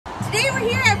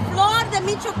De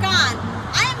Michoacan.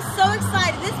 I am so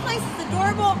excited. This place is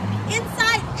adorable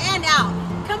inside and out.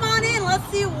 Come on in, let's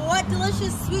see what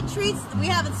delicious sweet treats we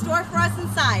have in store for us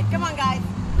inside. Come on, guys.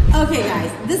 Okay,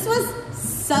 guys, this was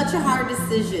such a hard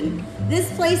decision.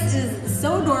 This place is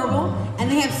so adorable, and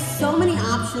they have so many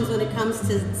options when it comes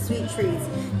to sweet treats.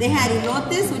 They had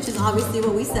elotes, which is obviously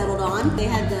what we settled on. They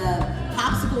had the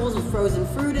popsicles with frozen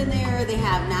fruit in there. They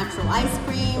have natural ice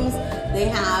creams. They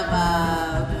have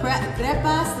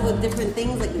crepas with different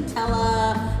things like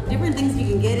Nutella, different things you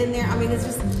can get in there. I mean, it's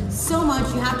just so much.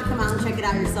 You have to come out and check it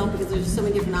out yourself because there's so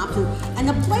many different options. And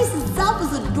the place itself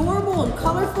is adorable and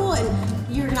colorful,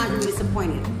 and you're not going to be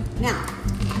disappointed. Now,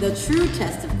 the true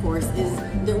test, of course, is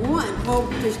the one. Well,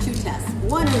 there's two tests.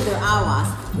 One is their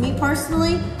aguas. Me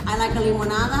personally, I like a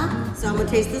limonada, so I'm gonna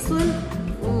taste this one.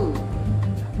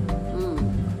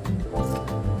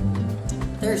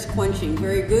 Thirst quenching,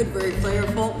 very good, very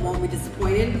flavorful. Won't be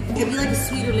disappointed. If you like a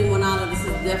sweeter limonada, this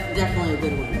is definitely a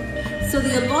good one. So the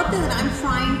elote that I'm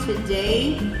trying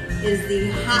today is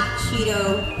the hot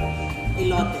cheeto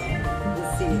elote.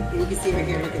 Let's see. You can see right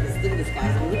here. Look at this. Look at this,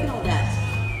 guys. I mean, look at all that.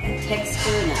 Texture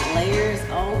and the layers,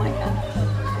 oh my god.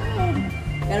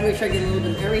 Gotta make sure I get a little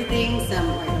bit of everything.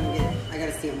 I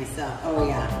gotta see it myself. Oh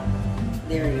yeah.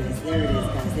 There it is, guys, there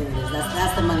it is.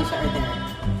 That's the money shot right there.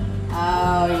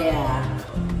 Oh yeah.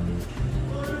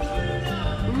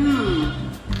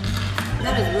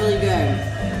 That is really good.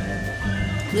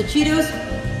 The Cheetos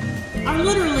are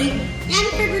literally and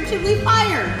figuratively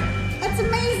fire. That's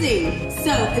amazing.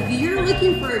 So if you're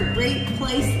looking for a great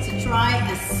place to try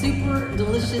a super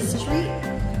delicious treat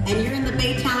and you're in the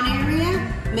Baytown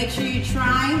area, make sure you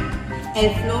try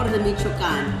Flor De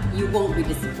Michoacan. You won't be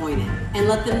disappointed. And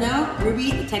let them know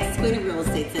Ruby, the Texas Queen of Real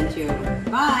Estate, sent you over.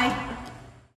 Bye.